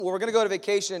Well, we're going to go to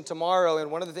vacation tomorrow, and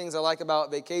one of the things I like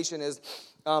about vacation is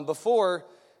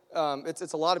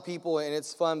it's a lot of people and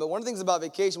it's fun, but one of the things about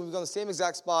vacation, we've gone the same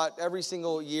exact spot every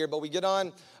single year, but I'll get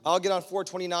on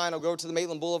 429, I'll go to the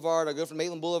Maitland Boulevard, I'll go from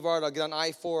Maitland Boulevard, I'll get on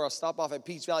I-4, I'll stop off at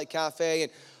Peach Valley Cafe,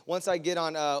 and once I get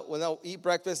on, when I'll eat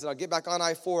breakfast, and I'll get back on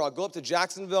I-4, I'll go up to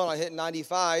Jacksonville, and I'll hit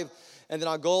 95, and then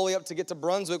I'll go all the way up to get to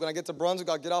Brunswick. When I get to Brunswick,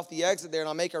 I'll get off the exit there, and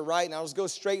I'll make a right, and I'll just go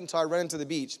straight until I run into the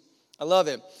beach. I love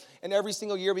it. And every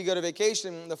single year we go to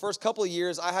vacation, the first couple of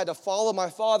years, I had to follow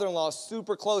my father-in-law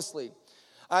super closely.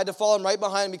 I had to follow him right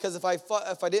behind him because if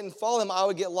I didn't follow him, I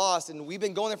would get lost. And we've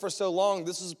been going there for so long.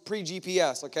 This was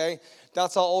pre-GPS, okay?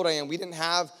 That's how old I am. We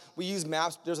use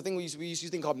maps. There's a thing we used to use a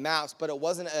thing called Maps, but it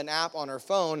wasn't an app on our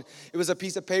phone. It was a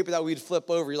piece of paper that we'd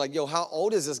flip over. You're like, yo, how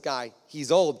old is this guy?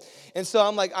 He's old. And so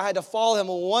I'm like, I had to follow him.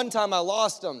 Well, one time I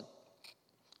lost him.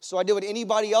 So I did what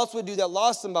anybody else would do that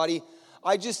lost somebody.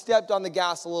 I just stepped on the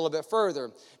gas a little bit further.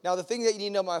 Now, the thing that you need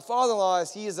to know about my father-in-law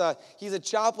is he's a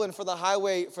chaplain for the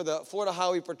Florida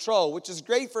Highway Patrol, which is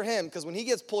great for him because when he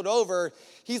gets pulled over,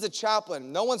 he's a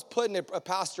chaplain. No one's putting a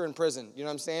pastor in prison, you know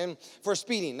what I'm saying, for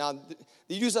speeding. Now,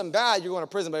 you do something bad, you're going to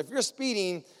prison. But if you're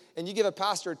speeding and you give a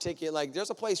pastor a ticket, like,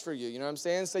 there's a place for you know what I'm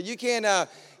saying? So you can't,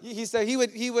 he said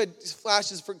he would flash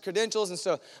his credentials. And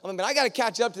so I'm like, man, I got to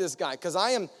catch up to this guy because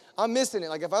I'm missing it.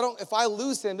 Like, if I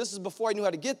lose him, this is before I knew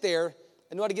how to get there.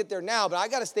 I know how to get there now, but I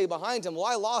got to stay behind him. Well,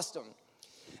 I lost him.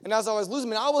 And as I was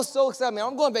losing him, I was so excited. Man,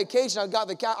 I'm going on vacation. I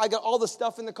got all the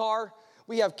stuff in the car.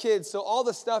 We have kids, so all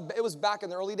the stuff, it was back in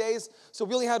the early days. So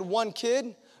we only had one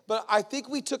kid, but I think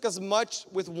we took as much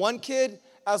with one kid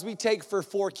as we take for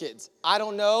 4 kids. I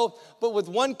don't know, but with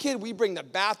one kid, we bring the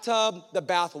bathtub, the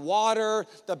bath water,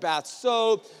 the bath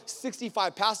soap,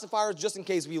 65 pacifiers just in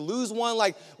case we lose one.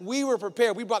 Like, we were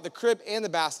prepared. We brought the crib and the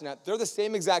bassinet. They're the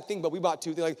same exact thing, but we bought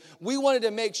 2. Like, we wanted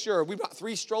to make sure. We brought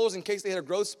 3 strollers in case they had a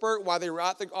growth spurt while they were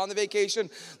on the vacation.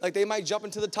 Like, they might jump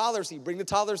into the toddler seat, bring the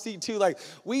toddler seat too. Like,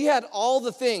 we had all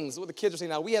the things, what the kids are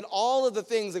saying now, we had all of the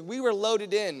things, like, we were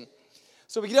loaded in.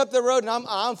 So we get up the road, and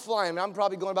I'm flying. I'm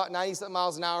probably going about 90-something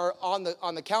miles an hour on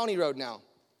the county road now.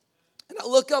 And I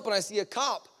look up, and I see a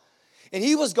cop. And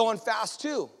he was going fast,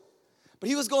 too. But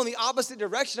he was going the opposite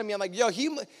direction of me. I'm like, yo,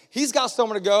 he's got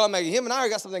somewhere to go. I'm like, him and I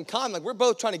got something in common. Like, we're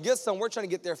both trying to get somewhere. We're trying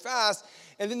to get there fast.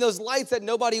 And then those lights that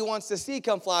nobody wants to see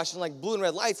come flashing, like blue and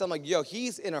red lights. I'm like, yo,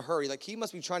 he's in a hurry. Like, he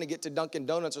must be trying to get to Dunkin'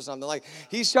 Donuts or something. Like,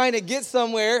 he's trying to get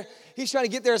somewhere. He's trying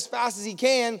to get there as fast as he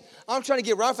can. I'm trying to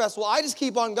get right fast. Well, I just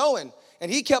keep on going.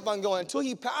 And he kept on going until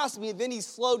he passed me, and then he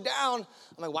slowed down.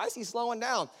 I'm like, why is he slowing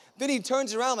down? Then he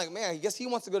turns around, like, man, I guess he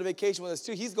wants to go to vacation with us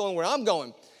too. He's going where I'm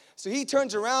going. So he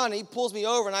turns around, and he pulls me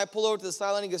over, and I pull over to the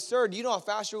side line. He goes, sir, do you know how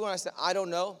fast you're going? I said, I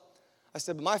don't know. I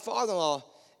said, but my father-in-law,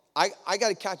 I got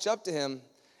to catch up to him.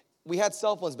 We had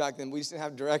cell phones back then. We just didn't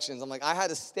have directions. I'm like, I had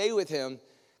to stay with him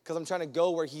because I'm trying to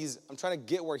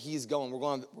get where he's going. We're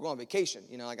going on vacation.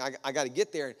 You know, like, I got to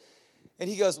get there. And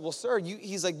he goes, well, sir,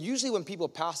 he's like, usually when people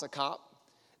pass a cop,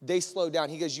 they slow down.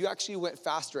 He goes, you actually went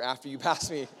faster after you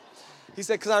passed me. He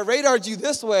said, because I radared you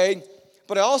this way,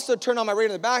 but I also turned on my radar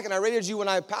in the back, and I radared you when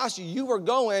I passed you. You were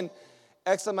going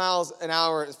X miles an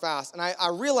hour fast. And I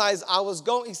realized I was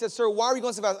going. He said, sir, why are you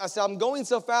going so fast? I said, I'm going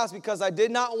so fast because I did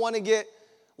not want to get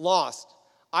lost.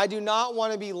 I do not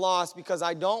want to be lost because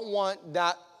I don't want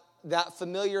that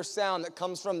familiar sound that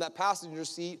comes from that passenger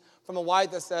seat from a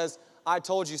wife that says, I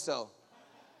told you so.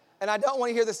 And I don't want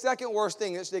to hear the second worst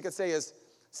thing that they could say is,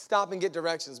 stop and get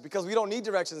directions, because we don't need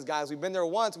directions, guys. We've been there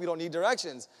once. We don't need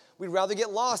directions. We'd rather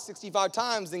get lost 65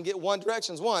 times than get one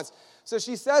directions once. So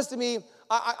she says to me,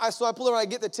 so I pull her, I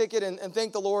get the ticket, and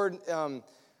thank the Lord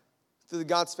through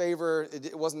God's favor.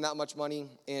 It wasn't that much money,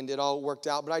 and it all worked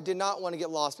out. But I did not want to get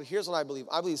lost. But here's what I believe.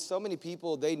 I believe so many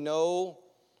people, they know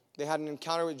they had an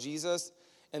encounter with Jesus,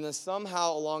 and then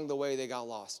somehow along the way they got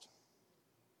lost.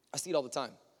 I see it all the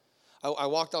time. I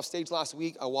walked off stage last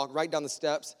week. I walked right down the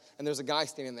steps, and there's a guy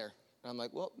standing there. And I'm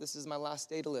like, well, this is my last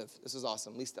day to live. This is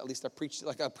awesome. At least I preached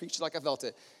like I felt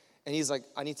it. And he's like,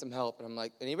 I need some help. And I'm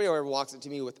like, anybody who ever walks up to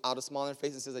me without a smile on their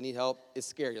face and says, I need help, is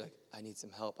scary. You're like, I need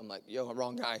some help. I'm like, yo, I'm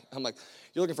wrong guy. I'm like,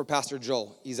 you're looking for Pastor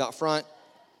Joel. He's out front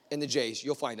in the J's.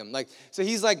 You'll find him. Like, so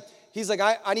he's like,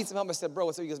 I need some help. I said, bro,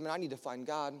 what's up? He goes, man, I need to find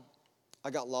God.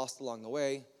 I got lost along the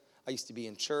way. I used to be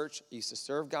in church. I used to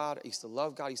serve God. I used to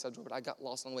love God. I used to enjoy, but I got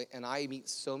lost on the way. And I meet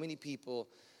so many people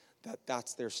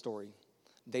that's their story.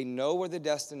 They know where the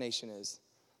destination is.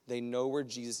 They know where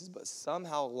Jesus is, but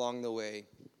somehow along the way,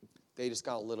 they just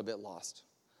got a little bit lost.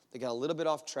 They got a little bit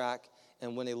off track,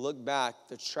 and when they look back,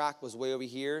 the track was way over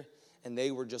here, and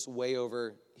they were just way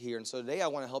over here. And so today I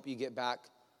want to help you get back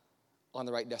on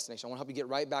the right destination. I want to help you get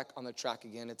right back on the track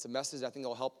again. It's a message I think that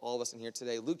will help all of us in here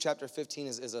today. Luke chapter 15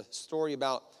 is a story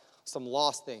about some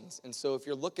lost things. And so if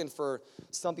you're looking for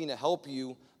something to help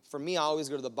you, for me, I always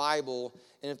go to the Bible.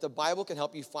 And if the Bible can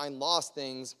help you find lost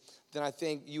things, then I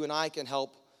think you and I can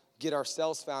help get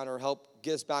ourselves found or help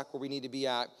get us back where we need to be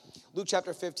at. Luke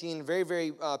chapter 15,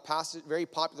 very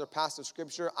popular passage of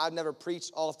scripture. I've never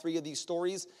preached all three of these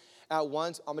stories at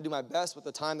once. I'm going to do my best with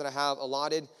the time that I have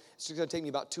allotted. It's just going to take me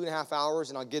about 2.5 hours,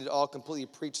 and I'll get it all completely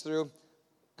preached through.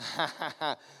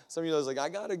 Some of you are like, I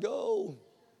got to go.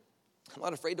 I'm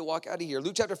not afraid to walk out of here.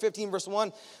 Luke chapter 15, verse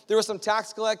 1, there were some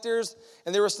tax collectors,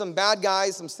 and there were some bad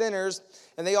guys, some sinners,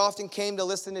 and they often came to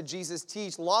listen to Jesus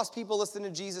teach. Lost people listen to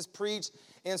Jesus preach,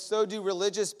 and so do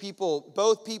religious people.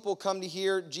 Both people come to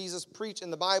hear Jesus preach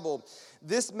in the Bible.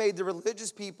 This made the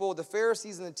religious people, the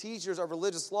Pharisees and the teachers of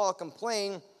religious law,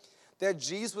 complain that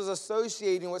Jesus was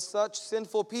associating with such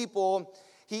sinful people.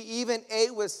 He even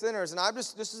ate with sinners. And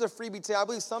this is a freebie today. I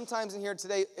believe sometimes in here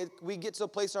today, we get to a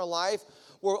place in our life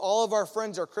where all of our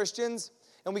friends are Christians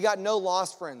and we got no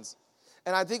lost friends.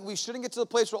 And I think we shouldn't get to the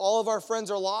place where all of our friends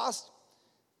are lost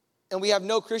and we have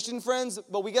no Christian friends,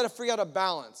 but we got to figure out a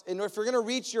balance. And if you're going to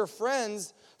reach your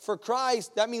friends for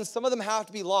Christ, that means some of them have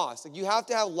to be lost. Like you have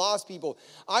to have lost people.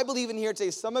 I believe in here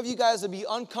today, some of you guys would be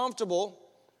uncomfortable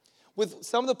with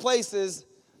some of the places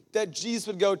that Jesus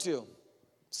would go to.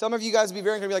 Some of you guys would be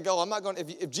very going to be like, oh, I'm not going.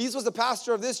 If Jesus was the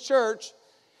pastor of this church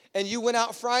and you went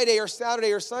out Friday or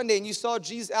Saturday or Sunday and you saw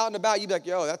Jesus out and about, you'd be like,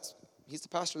 yo, he's the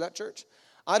pastor of that church.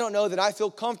 I don't know that I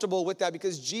feel comfortable with that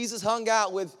because Jesus hung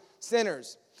out with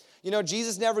sinners. You know,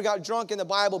 Jesus never got drunk in the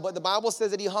Bible, but the Bible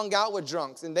says that he hung out with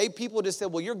drunks. And people just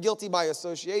said, well, you're guilty by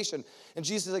association. And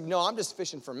Jesus is like, no, I'm just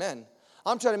fishing for men.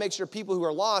 I'm trying to make sure people who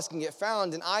are lost can get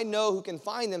found, and I know who can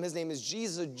find them. His name is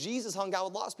Jesus. So Jesus hung out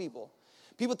with lost people.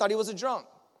 People thought he was a drunk.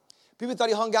 People thought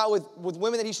he hung out with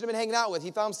women that he should have been hanging out with. He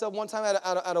found himself one time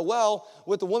at a well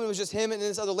with a woman. It was just him and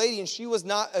this other lady, and she was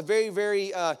not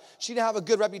she didn't have a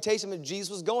good reputation, but Jesus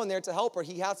was going there to help her.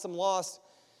 He had some lost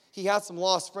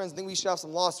friends. I think we should have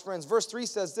some lost friends. Verse 3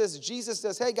 says this. Jesus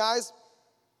says, hey, guys,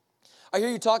 I hear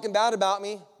you talking bad about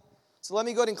me. So let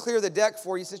me go ahead and clear the deck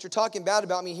for you. Since you're talking bad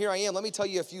about me, here I am. Let me tell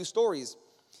you a few stories.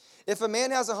 If a man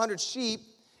has 100 sheep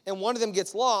and one of them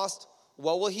gets lost,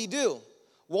 what will he do?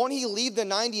 Won't he leave the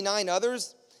 99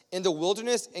 others in the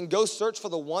wilderness and go search for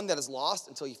the one that is lost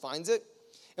until he finds it?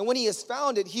 And when he has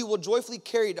found it, he will joyfully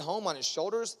carry it home on his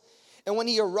shoulders. And when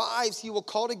he arrives, he will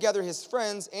call together his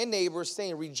friends and neighbors,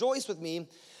 saying, rejoice with me,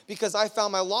 because I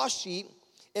found my lost sheep.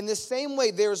 In the same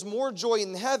way, there is more joy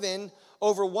in heaven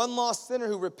over one lost sinner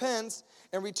who repents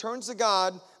and returns to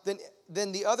God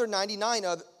than the other 99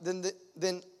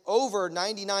 than over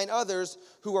 99 others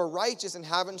who are righteous and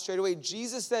haven't strayed away.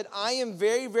 Jesus said, I am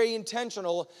very, very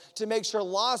intentional to make sure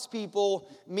lost people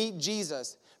meet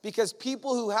Jesus. Because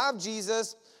people who have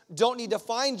Jesus don't need to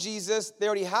find Jesus. They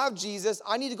already have Jesus.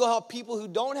 I need to go help people who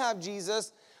don't have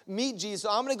Jesus meet Jesus.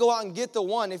 So I'm going to go out and get the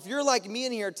one. If you're like me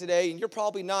in here today, and you're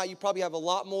probably not, you probably have a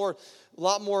lot more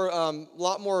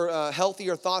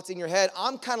healthier thoughts in your head.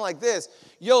 I'm kind of like this.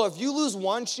 Yo, if you lose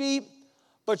one sheep,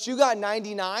 but you got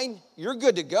 99, you're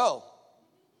good to go.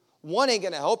 One ain't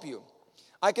going to help you.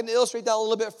 I can illustrate that a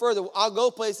little bit further. I'll go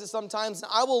places sometimes,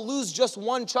 and I will lose just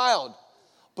one child.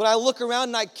 But I look around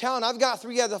and I count. I've got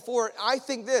 3 out of 4. I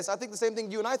think the same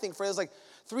thing you and I think, Fred. It's like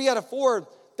 3 out of 4,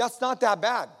 that's not that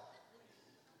bad.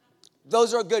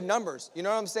 Those are good numbers. You know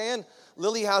what I'm saying?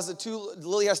 Lily has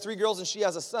 3 girls and she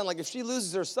has a son. Like if she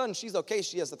loses her son, she's okay.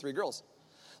 She has the 3 girls.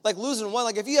 Like losing one,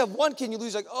 like if you have one kid and you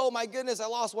lose, like, oh my goodness, I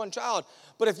lost one child.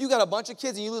 But if you got a bunch of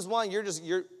kids and you lose one, you're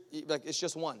like, it's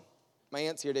just one. My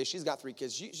aunt's here today. She's got 3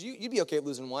 kids. You'd be okay with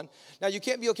losing one. Now, you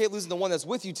can't be okay with losing the one that's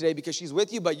with you today because she's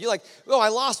with you, but you're like, oh, I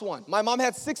lost one. My mom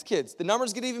had 6 kids. The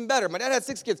numbers get even better. My dad had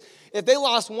 6 kids. If they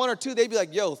lost 1 or 2, they'd be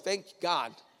like, yo, thank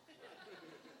God.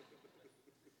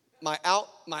 My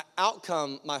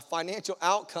financial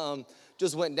outcome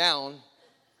just went down.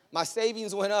 My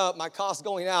savings went up. My costs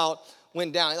going out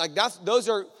went down. Like those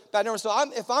are bad numbers. So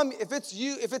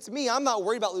if it's me, I'm not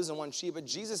worried about losing one sheep. But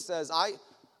Jesus says,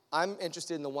 I'm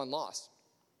interested in the one lost.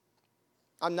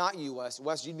 I'm not you, Wes.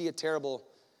 Wes, you'd be a terrible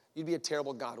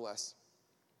God, Wes.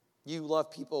 You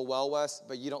love people well, Wes,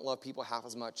 but you don't love people half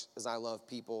as much as I love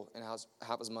people and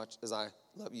half as much as I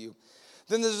love you.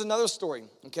 Then there's another story,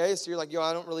 okay? So you're like, yo,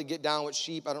 I don't really get down with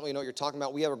sheep. I don't really know what you're talking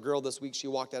about. We have a girl this week. She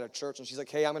walked out of church, and she's like,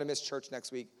 hey, I'm going to miss church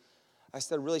next week. I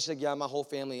said, really? She's like, yeah, my whole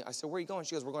family. I said, where are you going?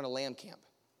 She goes, we're going to lamb camp.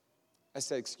 I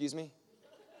said, excuse me?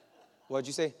 What'd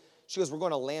you say? She goes, we're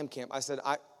going to lamb camp. I said,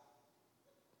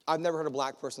 I've never heard a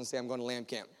black person say I'm going to lamb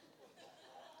camp.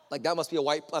 Like,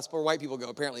 that's where white people go,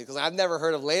 apparently, because I've never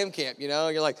heard of lamb camp, you know?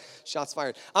 You're like, shots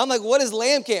fired. I'm like, what is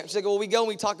lamb camp? She's like, well, we go and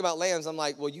we talk about lambs. I'm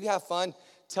like, well, you have fun.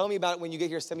 Tell me about it when you get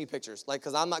here. Send me pictures. Like,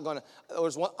 because I'm going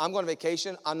on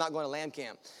vacation. I'm not going to lamb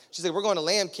camp. She's like, we're going to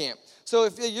lamb camp. So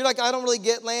if you're like, I don't really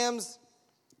get lambs,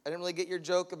 I didn't really get your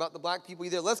joke about the black people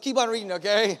either. Let's keep on reading,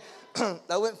 okay?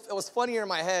 It was funnier in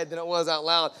my head than it was out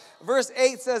loud. Verse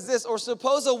 8 says this, or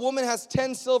suppose a woman has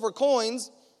 10 silver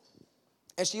coins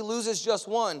and she loses just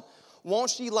one.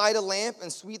 Won't she light a lamp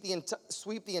and sweep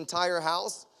the entire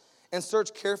house and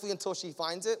search carefully until she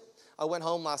finds it? I went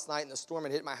home last night and the storm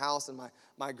had hit my house and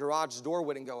my garage door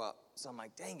wouldn't go up. So I'm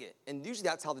like, dang it. And usually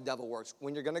that's how the devil works.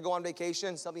 When you're going to go on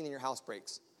vacation, something in your house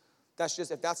breaks. That's just,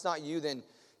 if that's not you, then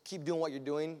keep doing what you're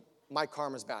doing. My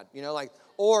karma's bad, you know, like,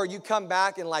 or you come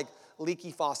back and like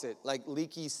leaky faucet, like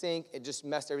leaky sink, it just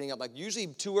messed everything up. Like usually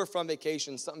to or from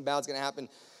vacation, something bad's going to happen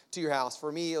to your house.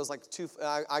 For me, it was like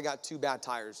I got 2 bad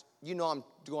tires. You know I'm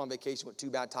going on vacation with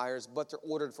 2 bad tires, but they're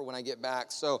ordered for when I get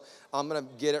back. So I'm going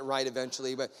to get it right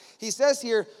eventually. But he says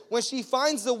here, when she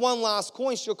finds the one lost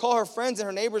coin, she'll call her friends and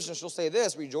her neighbors and she'll say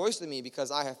this, rejoice with me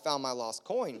because I have found my lost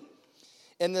coin.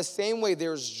 In the same way,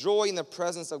 there's joy in the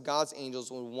presence of God's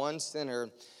angels when one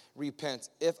sinner repents.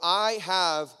 If I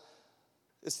have,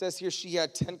 it says here she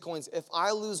had 10 coins. If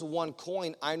I lose 1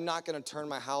 coin, I'm not going to turn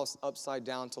my house upside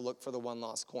down to look for the one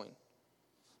lost coin.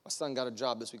 My son got a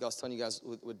job this week. I was telling you guys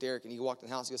with Derek, and he walked in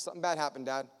the house. He goes, something bad happened,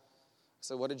 Dad. I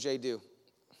said, what did Jay do?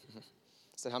 I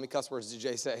said, how many cuss words did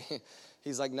Jay say?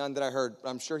 He's like, none that I heard.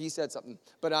 I'm sure he said something.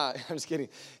 But I'm just kidding.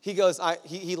 He goes,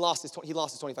 he lost his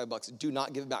 $25. Do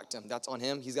not give it back to him. That's on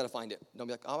him. He's got to find it. Don't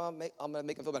be like, I'm going to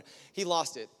make him feel better. He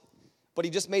lost it. But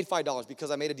he just made $5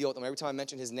 because I made a deal with him. Every time I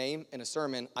mention his name in a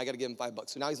sermon, I got to give him $5.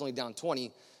 So now he's only down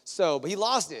 20. But he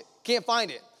lost it. Can't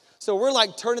find it. So we're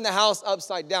like turning the house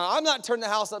upside down. I'm not turning the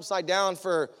house upside down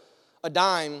for a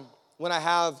dime when if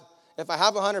I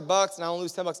have $100 and I only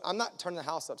lose $10, I'm not turning the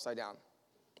house upside down.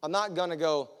 I'm not going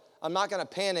to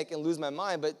panic and lose my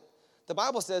mind. But the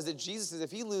Bible says that Jesus says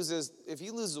if he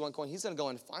loses 1 coin, he's going to go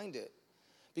and find it.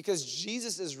 Because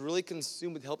Jesus is really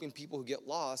consumed with helping people who get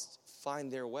lost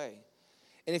find their way.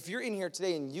 And if you're in here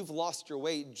today and you've lost your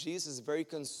way, Jesus is very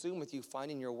consumed with you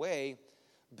finding your way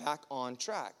back on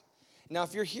track. Now,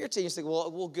 if you're here today, you say,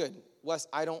 well, good. Wes,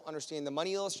 I don't understand the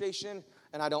money illustration,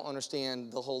 and I don't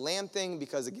understand the whole lamb thing,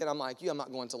 because, again, I'm like you, I'm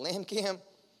not going to lamb camp.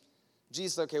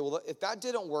 Jesus, okay, well, if that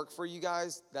didn't work for you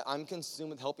guys, that I'm consumed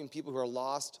with helping people who are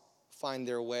lost find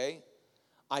their way,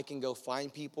 I can go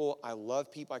find people, I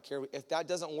love people, I care. If that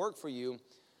doesn't work for you,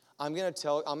 I'm going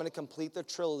to complete the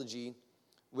trilogy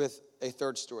with a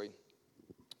third story.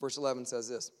 Verse 11 says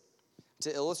this.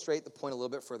 To illustrate the point a little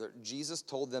bit further, Jesus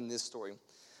told them this story.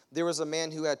 There was a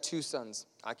man who had 2 sons.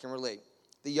 I can relate.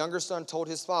 The younger son told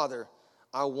his father,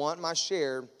 I want my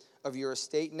share of your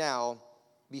estate now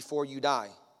before you die.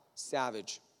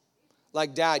 Savage.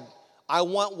 Like, Dad, I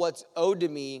want what's owed to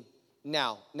me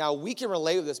now. Now, we can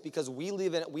relate with this because we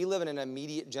live in an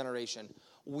immediate generation.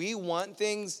 We want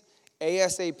things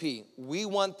ASAP. We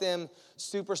want them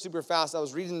super, super fast. I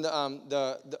was reading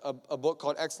a book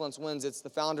called Excellence Wins. It's the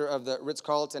founder of the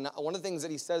Ritz-Carlton. One of the things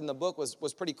that he said in the book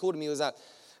was pretty cool to me, was that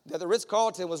the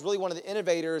Ritz-Carlton was really one of the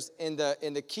innovators in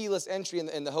the keyless entry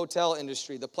in the hotel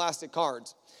industry, the plastic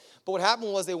cards. But what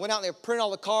happened was they went out and they printed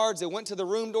all the cards. They went to the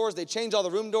room doors. They changed all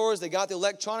the room doors. They got the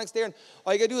electronics there. And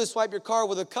all you got to do is swipe your card.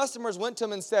 Well, the customers went to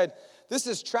them and said, this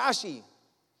is trashy.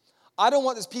 I don't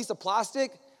want this piece of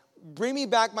plastic. Bring me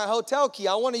back my hotel key.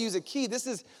 I want to use a key. This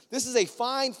is a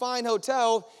fine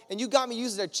hotel, and you got me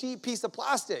using a cheap piece of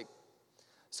plastic.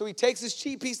 So he takes this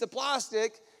cheap piece of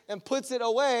plastic and puts it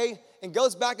away and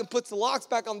goes back and puts the locks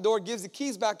back on the door, gives the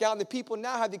keys back out, and the people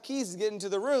now have the keys to get into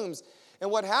the rooms. And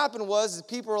what happened was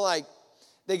people were like,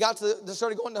 they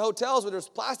started going to hotels where there's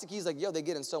plastic keys. Like, yo, they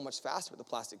get in so much faster with the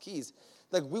plastic keys.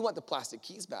 Like, we want the plastic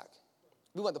keys back.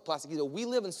 We want the plastic keys. We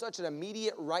live in such an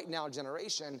immediate right now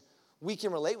generation. We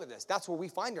can relate with this. That's where we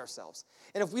find ourselves.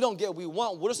 And if we don't get what we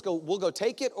want, we'll go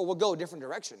take it, or we'll go a different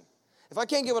direction. If I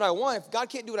can't get what I want, if God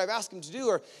can't do what I've asked him to do,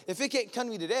 or if it can't come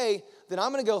to me today, then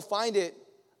I'm going to go find it.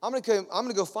 I'm going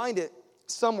to go find it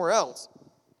somewhere else.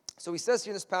 So he says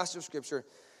here in this passage of scripture,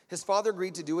 his father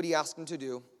agreed to do what he asked him to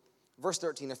do. Verse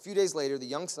 13, a few days later, the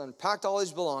young son packed all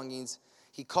his belongings.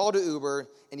 He called an Uber,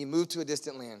 and he moved to a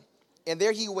distant land. And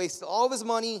there he wasted all of his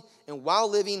money, and while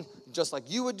living just like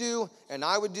you would do and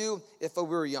I would do if we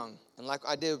were young, and like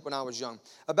I did when I was young.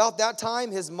 About that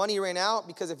time, his money ran out,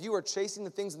 because if you are chasing the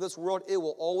things of this world, it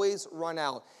will always run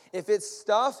out. If it's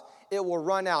stuff, it will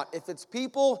run out. If it's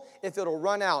people, it'll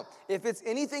run out. If it's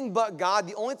anything but God,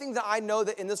 the only thing that I know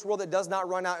that in this world that does not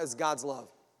run out is God's love.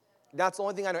 That's the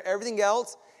only thing I know. Everything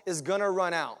else is gonna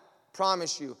run out.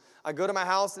 Promise you. I go to my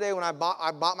house today when I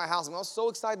bought my house. I was so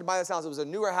excited to buy this house. It was a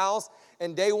newer house.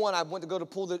 And day one, I went to go to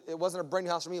pull it wasn't a brand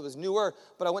new house for me. It was newer.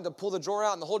 But I went to pull the drawer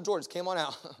out, and the whole drawer just came on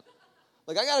out.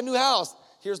 Like, I got a new house.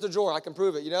 Here's the drawer. I can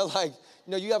prove it. You know, like,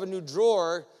 you have a new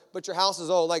drawer, but your house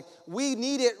is old. Like, we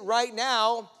need it right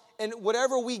now. And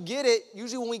whatever we get it,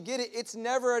 usually when we get it, it's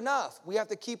never enough. We have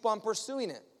to keep on pursuing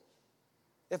it.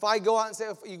 If I go out and say,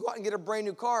 if you go out and get a brand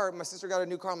new car, my sister got a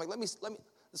new car. I'm like, let me.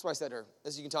 This is what I said to her.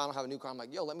 As you can tell, I don't have a new car. I'm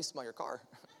like, yo, let me smell your car.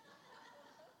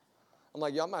 I'm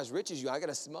like, yo, I'm not as rich as you. I got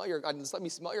to smell just let me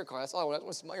smell your car. That's all I want. I just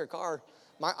want to smell your car.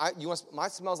 Mine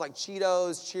smells like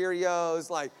Cheetos, Cheerios,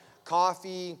 like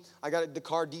coffee. I got the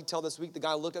car detailed this week. The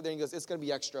guy looked at there and he goes, it's going to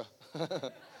be extra.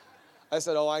 I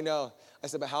said, oh, I know. I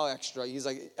said, but how extra? He's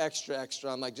like, extra.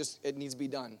 I'm like, it needs to be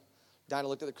done. Dinah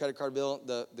looked at the credit card bill,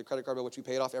 the credit card bill, which we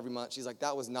paid off every month. She's like,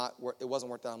 it wasn't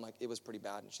worth that. I'm like, it was pretty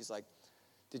bad. And she's like,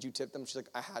 did you tip them? She's like,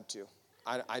 I had to.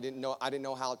 I didn't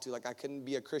know how to. Like, I couldn't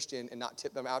be a Christian and not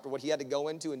tip them after what he had to go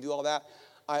into and do all that.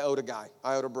 I owed a guy.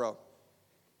 I owed a bro.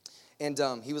 And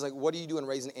he was like, what are you doing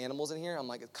raising animals in here? I'm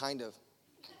like, kind of.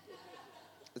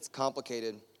 It's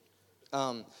complicated.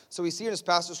 So we see in this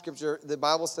passage of scripture, the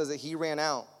Bible says that he ran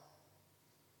out.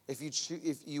 If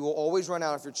you will always run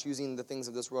out if you're choosing the things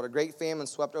of this world. A great famine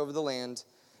swept over the land,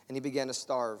 and he began to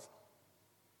starve.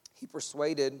 He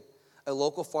persuaded a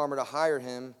local farmer to hire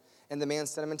him, and the man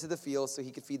sent him into the field so he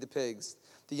could feed the pigs.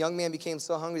 The young man became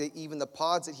so hungry that even the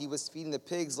pods that he was feeding the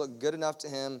pigs looked good enough to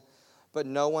him, but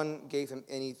no one gave him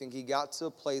anything. He got to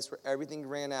a place where everything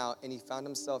ran out, and he found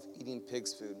himself eating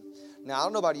pig's food. Now, I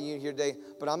don't know about you here today,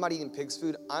 but I'm not eating pig's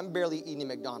food. I'm barely eating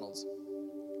McDonald's.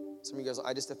 Some of you guys,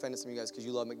 I just offended some of you guys because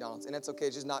you love McDonald's, and that's okay.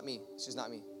 It's just not me. It's just not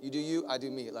me. You do you, I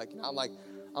do me. Like,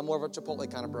 I'm more of a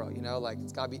Chipotle kind of bro, like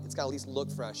it's got to at least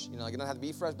look fresh. Like it don't have to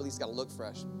be fresh, but at least it's got to look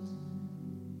fresh.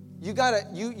 You're going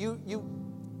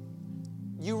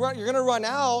to run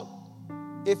out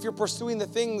if you're pursuing the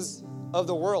things of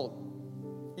the world.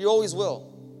 You always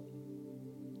will.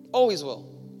 Always will.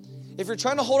 If you're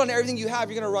trying to hold on to everything you have,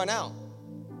 you're going to run out.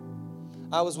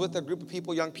 I was with a group of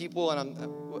people, young people, and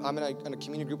I'm in a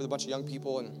community group with a bunch of young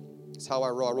people, and it's how I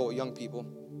roll. I roll with young people.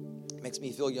 It makes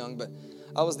me feel young, but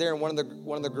I was there, and one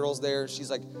of the girls there,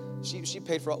 she's like, she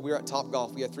paid for, we were at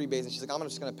Topgolf, we had 3 bays, and she's like, I'm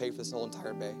just going to pay for this whole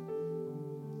entire bay.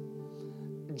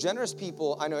 Generous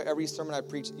people, I know every sermon I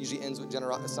preach usually ends with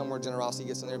somewhere generosity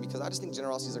gets in there, because I just think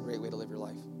generosity is a great way to live your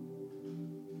life.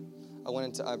 I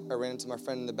ran into my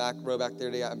friend in the back row back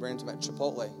there today. I ran into him at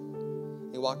Chipotle.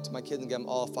 He walked to my kids and gave them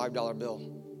all a $5 bill.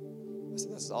 I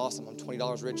said, this is awesome. I'm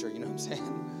 $20 richer, you know what I'm saying?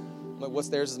 I'm like, what's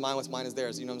theirs is mine, what's mine is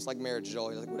theirs. It's like marriage, Joel.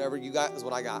 He's like, whatever you got is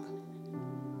what I got.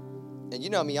 And you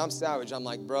know me, I'm savage. I'm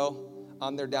like, bro,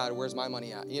 I'm their dad. Where's my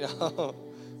money at? I'm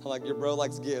like, your bro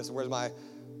likes gifts. Where's my,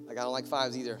 I don't like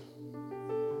fives either.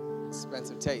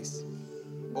 Expensive taste.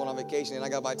 I'm going on vacation and I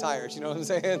got to buy tires. You know what I'm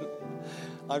saying?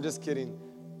 I'm just kidding.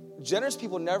 Generous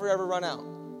people never, ever run out.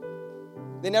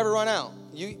 They never run out.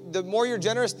 The more you're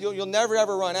generous, you'll never,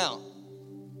 ever run out.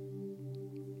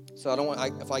 So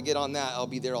if I get on that, I'll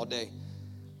be there all day.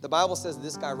 The Bible says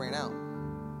this guy ran out.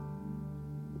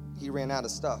 He ran out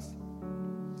of stuff.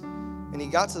 And he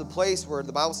got to the place where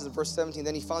the Bible says in verse 17,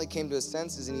 then he finally came to his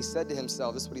senses and he said to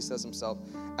himself, this is what he says to himself,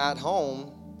 at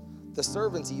home, the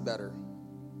servants eat better.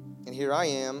 And here I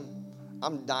am,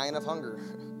 I'm dying of hunger.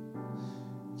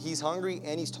 He's hungry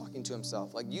and he's talking to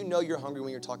himself. Like, you're hungry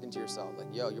when you're talking to yourself. Like,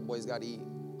 yo, your boy's got to eat.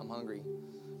 I'm hungry.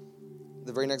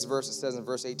 The very next verse, it says in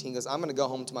verse 18, goes, I'm going to go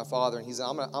home to my father. And he's like,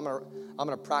 I'm going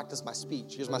to practice my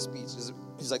speech. Here's my speech.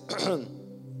 He's like,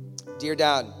 dear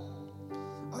dad,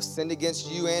 I've sinned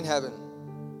against you and heaven.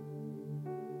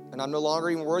 And I'm no longer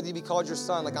even worthy to be called your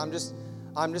son. Like, I'm just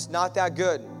not that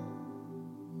good.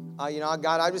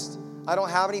 God, I don't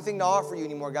have anything to offer you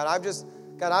anymore. God,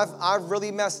 I've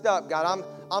really messed up. God,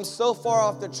 I'm so far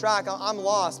off the track. I'm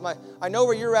lost. I know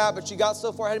where you're at, but you got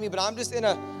so far ahead of me. But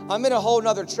I'm in a whole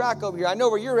nother track over here. I know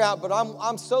where you're at, but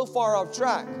I'm so far off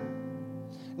track.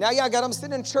 Now, yeah, God, I'm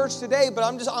sitting in church today, but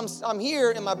I'm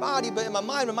here in my body, but in my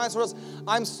mind's somewhere else.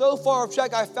 I'm so far off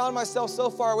track. I found myself so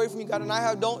far away from you, God, and I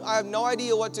have no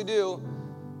idea what to do.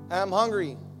 And I'm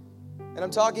hungry, and I'm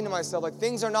talking to myself like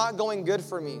things are not going good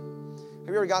for me. Have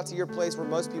you ever got to your place where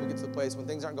most people get to the place when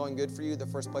things aren't going good for you? The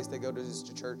first place they go to is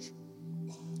to church.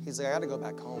 He's like, I got to go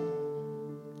back home.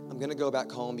 I'm going to go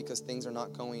back home because things are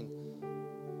not going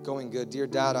good. Dear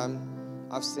Dad,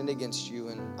 I've sinned against you,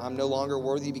 and I'm no longer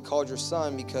worthy to be called your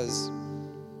son because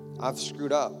I've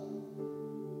screwed up.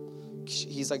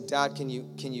 He's like, Dad, can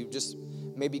you just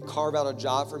maybe carve out a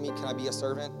job for me? Can I be a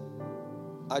servant?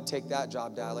 I'd take that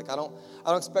job, Dad. Like, I don't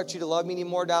expect you to love me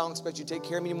anymore, Dad. I don't expect you to take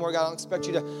care of me anymore, God. I don't expect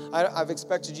you to, I've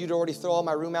expected you to already throw all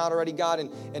my room out already, God,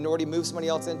 and already move somebody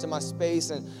else into my space.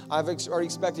 And I've already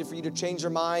expected for you to change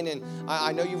your mind. And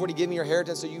I know you've already given me your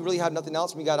inheritance, so you really have nothing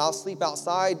else for me, God. I'll sleep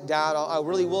outside, Dad. I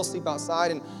really will sleep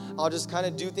outside, and I'll just kind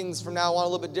of do things from now on a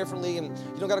little bit differently. And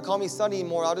you don't got to call me son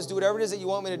anymore. I'll just do whatever it is that you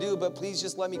want me to do, but please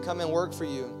just let me come and work for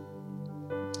you.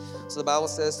 So the Bible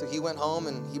says, so he went home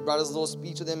and he brought his little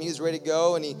speech with him. He was ready to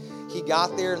go, and he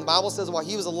got there. And the Bible says while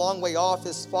he was a long way off,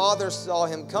 his father saw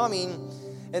him coming,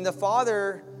 and the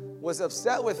father was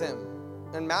upset with him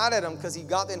and mad at him because he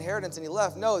got the inheritance and he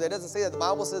left. No, that doesn't say that. The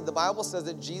Bible says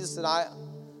that Jesus said,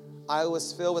 I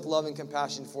was filled with love and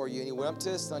compassion for you. And he went up to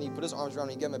his son, he put his arms around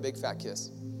him, and he gave him a big fat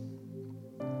kiss.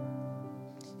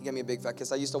 He gave me a big fat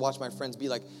kiss. I used to watch my friends be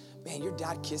like, man, your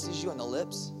dad kisses you on the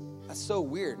lips? That's so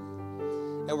weird.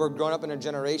 And we're growing up in a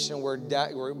generation where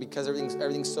because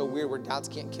everything's so weird, where dads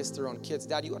can't kiss their own kids.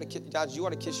 Dads, you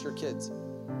ought to kiss your kids.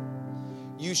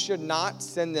 You should not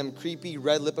send them creepy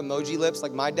red lip emoji lips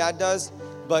like my dad does,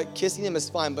 but kissing them is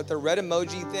fine. But the red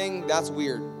emoji thing, that's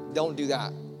weird. Don't do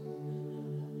that.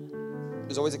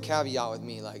 There's always a caveat with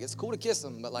me. Like, it's cool to kiss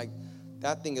them, but like,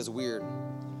 that thing is weird.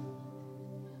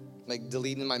 Like,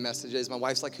 deleting my messages. My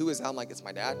wife's like, who is that? I'm like, it's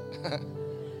my dad.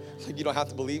 Like, you don't have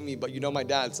to believe me, but you know my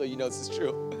dad, so you know this is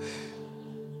true.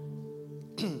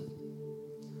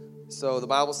 So the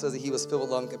Bible says that he was filled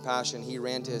with love and compassion. He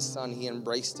ran to his son. He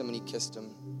embraced him, and he kissed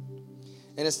him.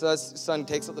 And his son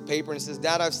takes up the paper and says,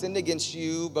 Dad, I've sinned against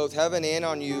you, both heaven and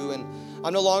on you, and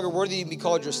I'm no longer worthy to be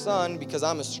called your son because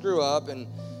I'm a screw-up. And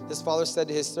his father said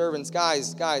to his servants,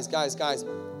 guys,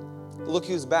 look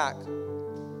who's back.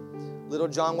 Little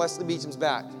John Wesley Beecham's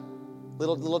back.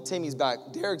 Little Timmy's back.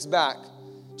 Derek's back.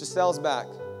 Giselle's back.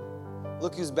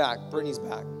 Look who's back. Brittany's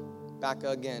back. Back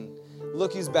again.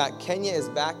 Look who's back. Kenya is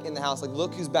back in the house. Like,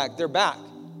 look who's back. They're back.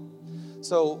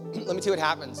 So let me tell you what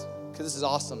happens, because this is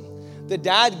awesome. The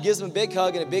dad gives him a big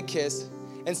hug and a big kiss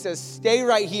and says, stay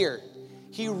right here.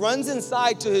 He runs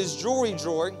inside to his jewelry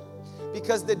drawer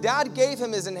because the dad gave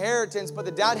him his inheritance, but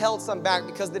the dad held some back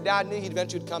because the dad knew he'd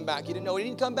eventually come back. He didn't know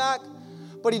he'd come back,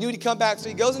 but he knew he'd come back. So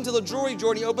he goes into the jewelry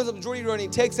drawer, and he opens up the jewelry drawer, and he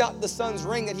takes out the son's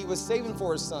ring that he was saving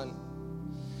for his son.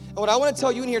 And what I want to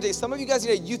tell you in here today, some of you guys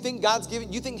today, you think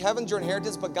heaven's your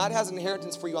inheritance, but God has an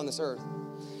inheritance for you on this earth.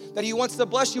 That he wants to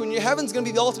bless you, and your heaven's going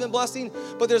to be the ultimate blessing,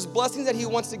 but there's blessings that he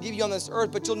wants to give you on this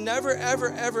earth, but you'll never,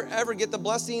 ever, ever, ever get the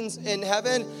blessings in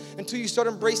heaven until you start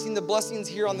embracing the blessings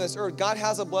here on this earth. God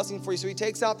has a blessing for you. So he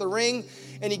takes out the ring,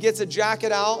 and he gets a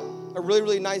jacket out, a really,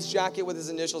 really nice jacket with his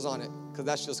initials on it, because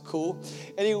that's just cool.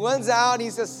 And he runs out, and he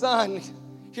says, son,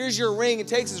 here's your ring. He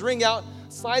takes his ring out,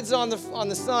 slides it on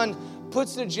the son,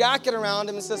 puts the jacket around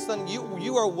him, and says, son,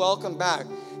 you are welcome back.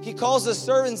 He calls the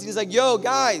servants, and he's like, yo,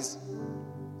 guys,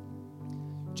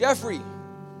 Jeffrey,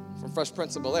 from Fresh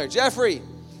Prince of Bel-Air, Jeffrey,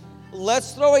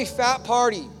 let's throw a fat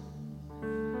party.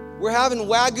 We're having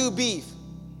Wagyu beef.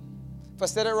 If I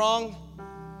said it wrong,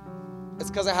 it's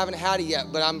because I haven't had it yet,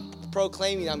 but I'm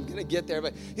proclaiming I'm going to get there.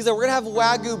 But he's like, we're going to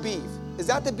have Wagyu beef. Is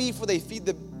that the beef where they feed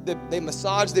they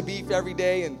massage the beef every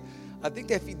day? And I think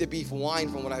they feed the beef wine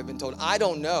from what I've been told. I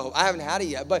don't know. I haven't had it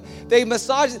yet. But they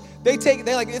massage it.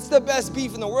 They're like, it's the best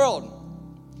beef in the world.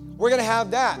 We're going to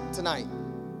have that tonight.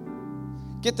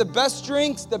 Get the best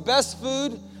drinks, the best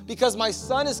food, because my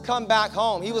son has come back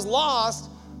home. He was lost,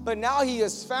 but now he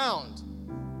is found.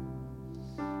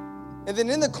 And then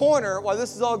in the corner, while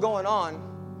this is all going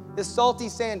on, is Salty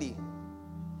Sandy.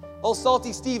 Old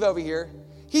Salty Steve over here.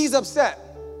 He's upset.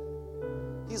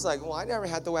 He's like, well, I never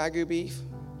had the Wagyu beef.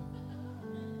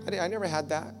 I never had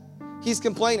that. He's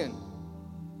complaining.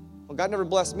 Well, God never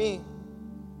blessed me.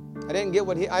 I didn't get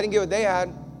what they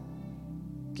had.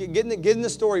 Get in the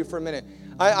story for a minute.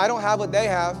 I don't have what they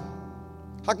have.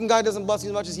 How come God doesn't bless me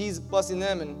as much as he's blessing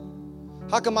them? And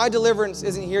how come my deliverance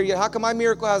isn't here yet? How come my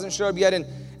miracle hasn't showed up yet? And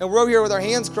we're over here with our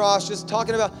hands crossed, just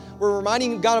talking about, we're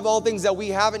reminding God of all things that we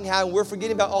haven't had, and we're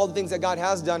forgetting about all the things that God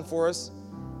has done for us.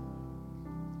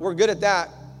 We're good at that.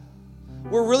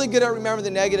 We're really good at remembering the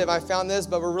negative. I found this,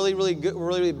 but we're really, really good. We're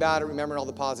really, really bad at remembering all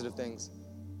the positive things.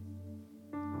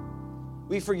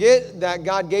 We forget that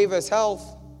God gave us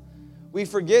health. We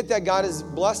forget that God has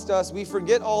blessed us. We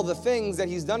forget all the things that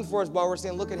he's done for us while we're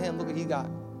saying, look at him, look what he got.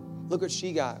 Look what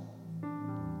she got.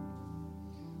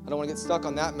 I don't want to get stuck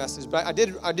on that message, but I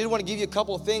did want to give you a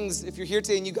couple of things. If you're here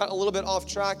today and you got a little bit off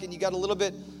track and you got a little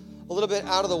bit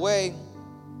out of the way,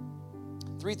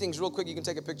 3 things real quick you can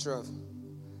take a picture of.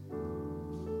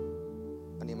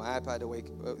 I need my iPad to wake.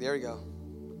 Oh, there we go.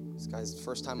 This guy's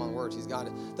first time on words. He's got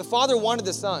it. The father wanted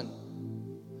the son.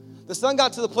 The son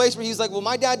got to the place where he's like, well,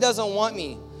 my dad doesn't want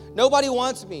me. Nobody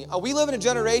wants me. We live in a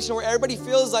generation where everybody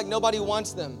feels like nobody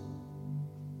wants them.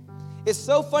 It's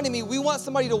so funny to me. We want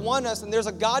somebody to want us, and there's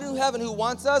a God in heaven who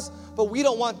wants us, but we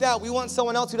don't want that. We want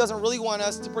someone else who doesn't really want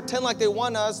us to pretend like they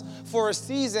want us for a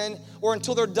season or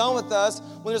until they're done with us.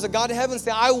 When there's a God in heaven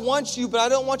saying, I want you, but I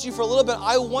don't want you for a little bit.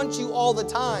 I want you all the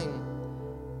time.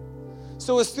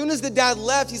 So as soon as the dad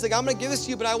left, he's like, I'm going to give this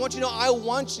to you, but I want you to know I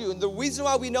want you. And the reason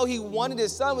why we know he wanted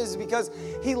his son was because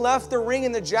he left the ring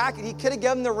in the jacket. He could have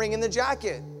given him the ring in the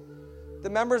jacket, the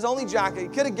members only jacket. He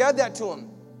could have given that to him.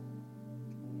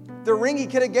 The ring, he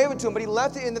could have gave it to him, but he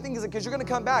left it in the thing. He's like, because you're going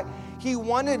to come back. He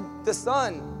wanted the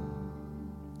son.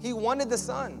 He wanted the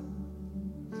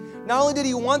son. Not only did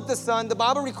he want the son, the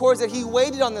Bible records that he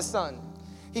waited on the son.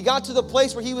 He got to the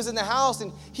place where he was in the house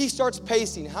and he starts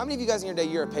pacing. How many of you guys in your day,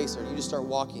 you're a pacer? You just start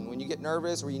walking. When you get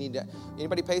nervous or you need to,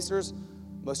 anybody pacers?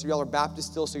 Most of y'all are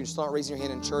Baptist still, so you're just not raising your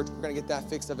hand in church. We're going to get that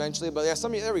fixed eventually. But yeah,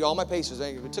 some of you, there we go, all my pacers.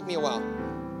 It took me a while.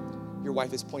 Your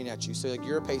wife is pointing at you, so like,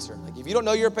 you're a pacer. Like, if you don't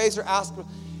know you're a pacer, ask.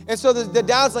 And so the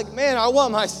dad's like, man, I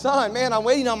want my son. Man, I'm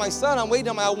waiting on my son. I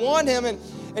want him.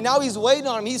 And now he's waiting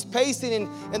on him. He's pacing.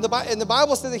 And the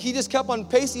Bible says that he just kept on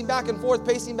pacing back and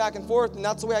forth. And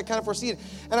that's the way I kind of foresee it.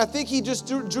 And I think he just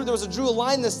drew a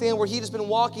line in the sand where he just been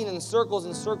walking in circles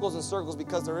and circles and circles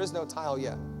because there is no tile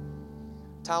yet.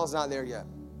 Tile's not there yet.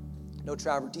 No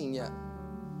travertine yet.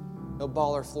 No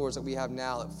baller floors that we have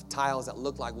now. Tiles that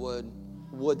look like wood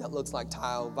that looks like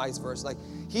tile, vice versa. Like,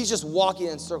 he's just walking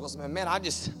in circles. Man, I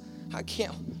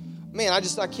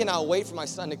cannot wait for my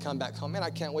son to come back home. Man, I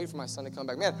can't wait for my son to come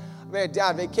back. Man,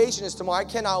 Dad, vacation is tomorrow. I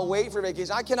cannot wait for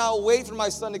vacation. I cannot wait for my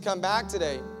son to come back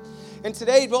today. And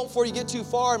today, before you get too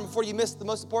far and before you miss the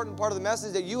most important part of the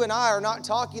message, that you and I are not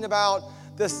talking about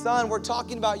the son. We're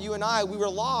talking about you and I. We were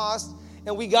lost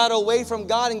and we got away from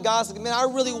God, and God's like, man, I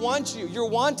really want you. You're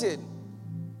wanted.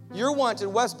 You're wanted.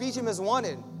 West Beecham is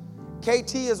wanted.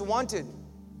 KT is wanted.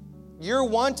 You're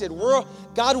wanted.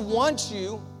 God wants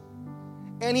you,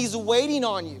 and he's waiting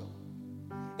on you.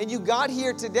 And you got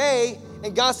here today,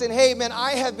 and God said, hey, man,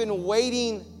 I've been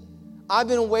waiting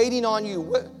on you.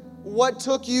 What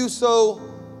took you so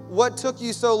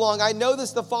long? I know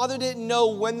this. The Father didn't know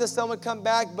when the Son would come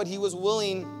back, but he was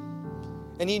willing,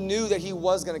 and he knew that he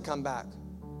was going to come back.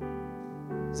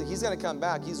 He's like, he's going to come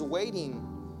back. He's waiting.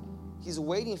 He's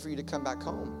waiting for you to come back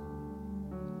home.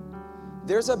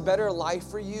 There's a better life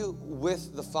for you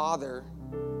with the Father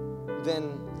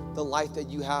than the life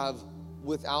that you have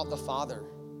without the Father.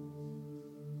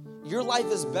 Your life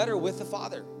is better with the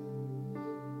Father.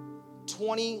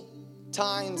 20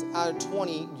 times out of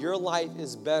 20, your life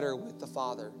is better with the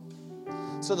Father.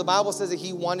 So the Bible says that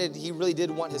he really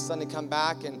did want his son to come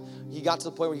back, and he got to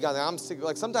the point where he got there. I'm sick.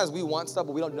 Like, sometimes we want stuff,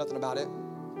 but we don't do nothing about it.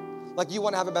 Like, you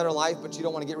want to have a better life, but you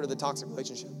don't want to get rid of the toxic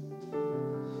relationship.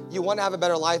 You want to have a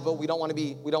better life, but we don't want to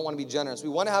be generous. We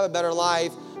want to have a better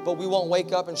life, but we won't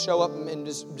wake up and show up and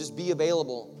just be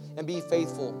available and be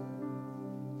faithful.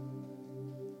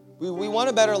 We want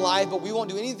a better life, but we won't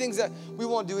do any of the things that we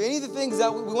want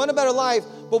a better life,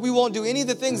 but we won't do any of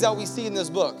the things that we see in this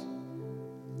book.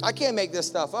 I can't make this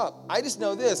stuff up. I just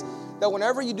know this, that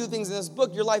whenever you do things in this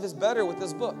book, your life is better with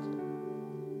this book.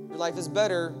 Your life is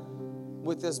better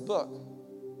with this book.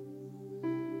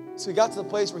 So he got to the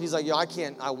place where he's like,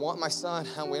 I want my son.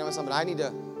 I'm waiting on my son, but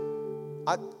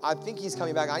I think he's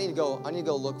coming back. I need to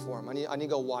go look for him. I need to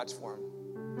go watch for him.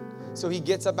 So he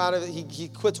gets up out of it. He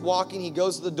quits walking. He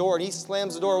goes to the door, and he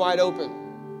slams the door wide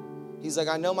open. He's like,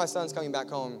 I know my son's coming back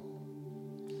home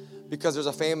because there's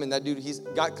a famine. That dude,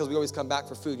 because we always come back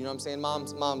for food. You know what I'm saying?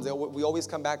 Moms, we always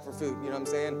come back for food. You know what I'm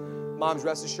saying? Moms,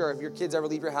 rest assured, if your kids ever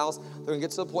leave your house, they're going to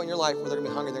get to the point in your life where they're going to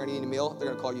be hungry. They're going to need a meal. They're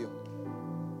going to call you.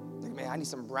 Man, I need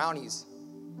some brownies.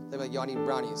 They're like, I need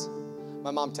brownies. My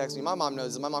mom texts me. My mom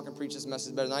knows this. My mom can preach this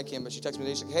message better than I can, but she texts me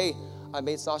today. She's like, hey, I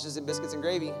made sausages and biscuits and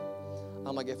gravy.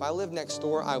 I'm like, if I lived next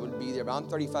door, I would be there, but I'm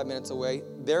 35 minutes away.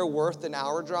 They're worth an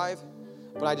hour drive,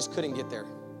 but I just couldn't get there.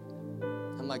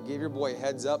 I'm like, give your boy a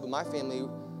heads up, but my family,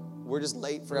 we're just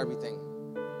late for everything.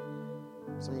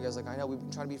 Some of you guys are like, I know, we've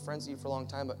been trying to be friends with you for a long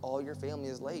time, but all your family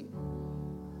is late.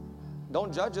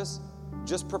 Don't judge us.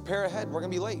 Just prepare ahead. We're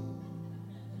going to be late.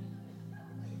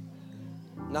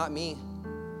 Not me,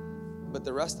 but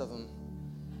the rest of them.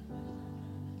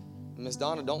 Miss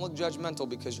Donna, don't look judgmental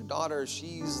because your daughter,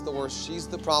 she's the worst. She's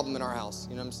the problem in our house.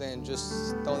 You know what I'm saying?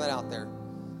 Just throw that out there.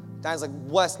 Dan's like,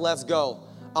 Wes, let's go.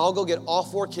 I'll go get all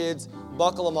 4 kids,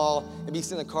 buckle them all, and be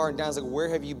sitting in the car. And Dan's like, where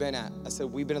have you been at? I said,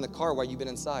 we've been in the car. Why you been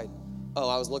inside? Oh,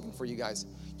 I was looking for you guys.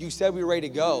 You said we were ready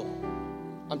to go.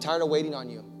 I'm tired of waiting on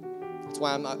you. That's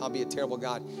why I'll be a terrible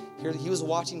God. He was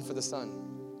watching for the son.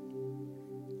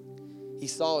 he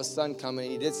saw his son coming,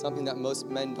 and he did something that most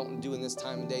men don't do in this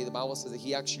time of day. The Bible says that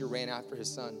he actually ran after his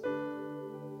son.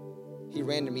 He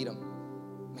ran to meet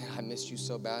him. Man, I missed you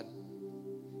so bad.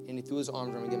 And he threw his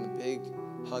arms around him and gave him a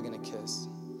big hug and a kiss.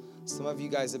 Some of you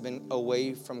guys have been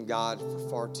away from God for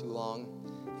far too long,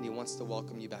 and he wants to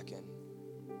welcome you back in.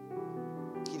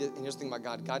 And here's the thing about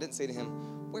God. God didn't say to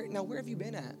him, where have you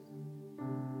been at?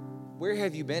 Where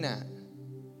have you been at?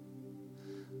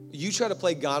 You try to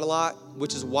play God a lot,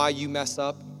 which is why you mess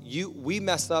up. We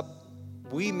mess up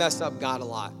God a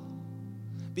lot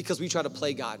because we try to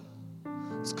play God.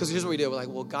 Because here's what we do. We're like,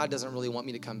 well, God doesn't really want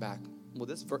me to come back. Well,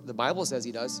 the Bible says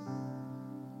he does.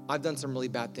 I've done some really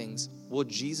bad things. Well,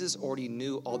 Jesus already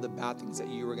knew all the bad things that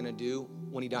you were going to do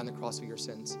when he died on the cross for your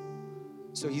sins.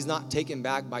 So he's not taken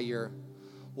back by your,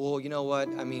 well, you know what?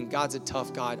 I mean, God's a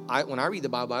tough God. When I read the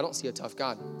Bible, I don't see a tough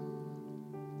God.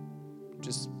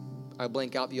 I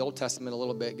blank out the Old Testament a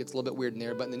little bit. It gets a little bit weird in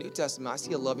there. But in the New Testament, I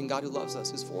see a loving God who loves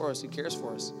us, who's for us, who cares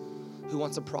for us, who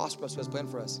wants to prosper us, who has a plan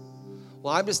for us.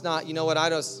 Well, I'm just not, you know what?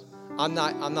 I'm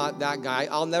not that guy.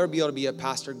 I'll never be able to be a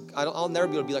pastor. I'll never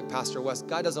be able to be like Pastor West.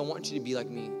 God doesn't want you to be like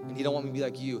me, and he don't want me to be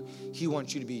like you. He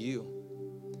wants you to be you.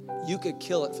 You could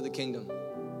kill it for the kingdom.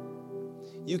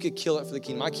 You could kill it for the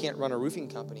kingdom. I can't run a roofing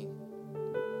company,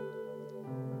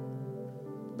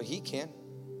 but he can.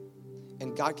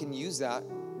 And God can use that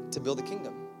to build the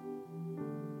kingdom.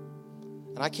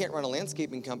 And I can't run a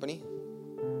landscaping company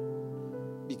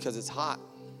because it's hot.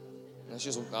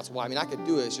 That's why. I mean, I could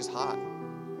do it. It's just hot.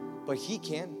 But he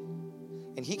can.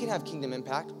 And he can have kingdom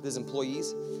impact with his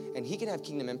employees. And he can have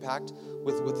kingdom impact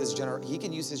with his he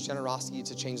can use his generosity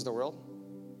to change the world.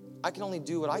 I can only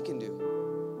do what I can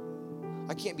do.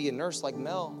 I can't be a nurse like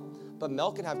Mel, but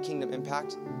Mel can have kingdom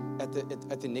impact at the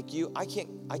NICU.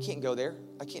 I can't go there.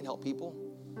 I can't help people.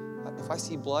 If I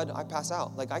see blood, I pass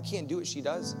out. Like, I can't do what she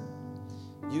does.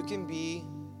 You can be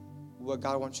what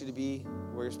God wants you to be,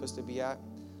 where you're supposed to be at,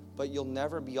 but you'll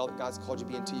never be all that God's called you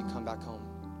to be until you come back home.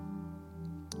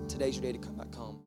 Today's your day to come back home.